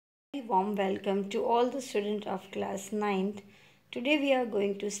very warm welcome to all the students of class 9th. Today we are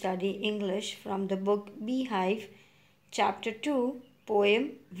going to study English from the book Beehive, Chapter 2,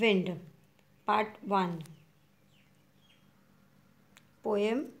 Poem Wind, Part 1.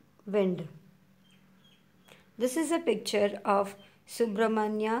 Poem Wind. This is a picture of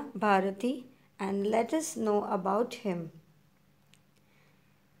Subramanya Bharati and let us know about him.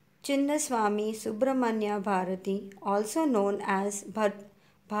 Chinnaswamy Subramanya Bharati, also known as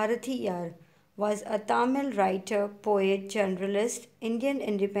Bharatiyar, was a Tamil writer, poet, journalist, Indian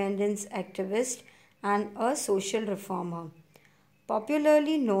independence activist, and a social reformer.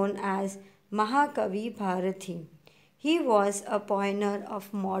 Popularly known as Mahakavi Bharati, he was a pioneer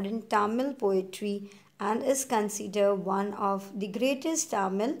of modern Tamil poetry and is considered one of the greatest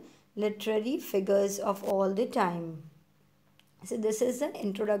Tamil literary figures of all the time. So this is the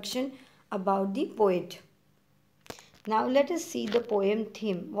introduction about the poet. Now let us see the poem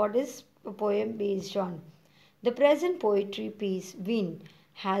theme. What is a poem based on? The present poetry piece, Wind,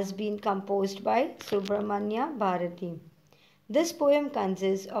 has been composed by Subramanya Bharati. This poem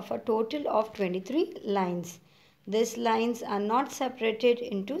consists of a total of 23 lines. These lines are not separated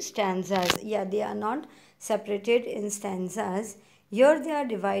into stanzas. They are not separated in stanzas. Here they are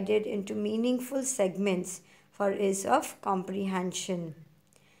divided into meaningful segments for ease of comprehension.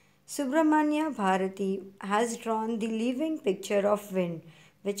 Subramanya Bharati has drawn the living picture of wind,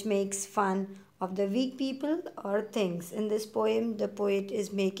 which makes fun of the weak people or things. In this poem, the poet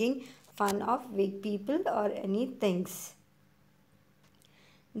is making fun of weak people or any things.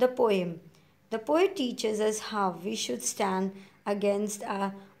 The poem. The poet teaches us how we should stand against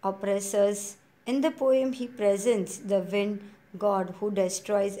our oppressors. In the poem, he presents the wind god who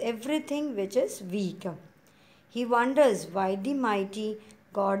destroys everything which is weak. He wonders why the mighty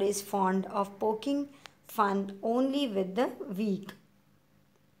God is fond of poking fun only with the weak.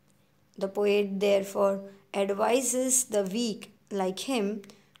 The poet therefore advises the weak like him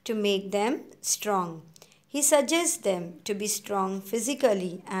to make them strong. He suggests them to be strong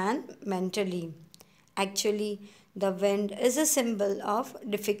physically and mentally. Actually, the wind is a symbol of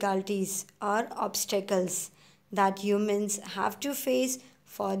difficulties or obstacles that humans have to face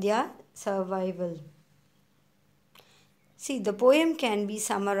for their survival. See, the poem can be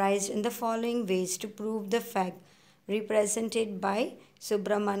summarized in the following ways to prove the fact represented by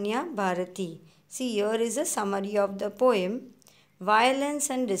Subramanya Bharati. See, here is a summary of the poem. Violence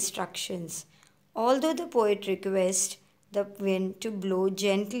and destructions. Although the poet requests the wind to blow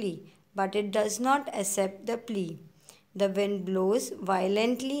gently, but it does not accept the plea. The wind blows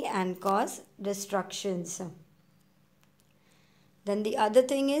violently and causes destructions. Then the other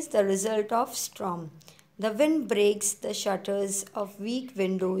thing is the result of storm. The wind breaks the shutters of weak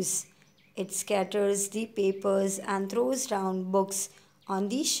windows. It scatters the papers and throws down books on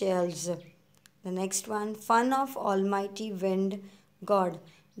the shelves. The next one, fun of Almighty Wind, God.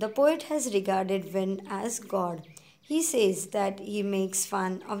 The poet has regarded wind as God. He says that he makes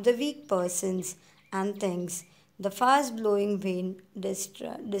fun of the weak persons and things. The fast blowing wind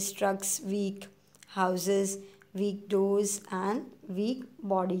destructs weak houses, weak doors, and weak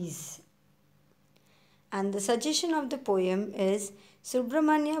bodies. And the suggestion of the poem is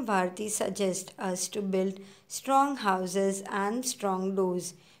Subramanya Bharati suggests us to build strong houses and strong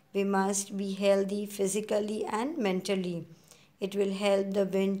doors. We must be healthy physically and mentally. It will help the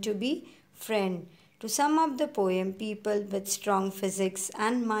wind to be friend. To sum up the poem, people with strong physics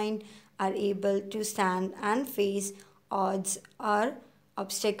and mind are able to stand and face odds or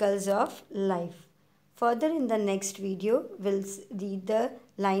obstacles of life. Further, in the next video, we'll read the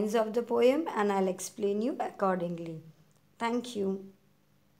lines of the poem and I'll explain you accordingly. Thank you.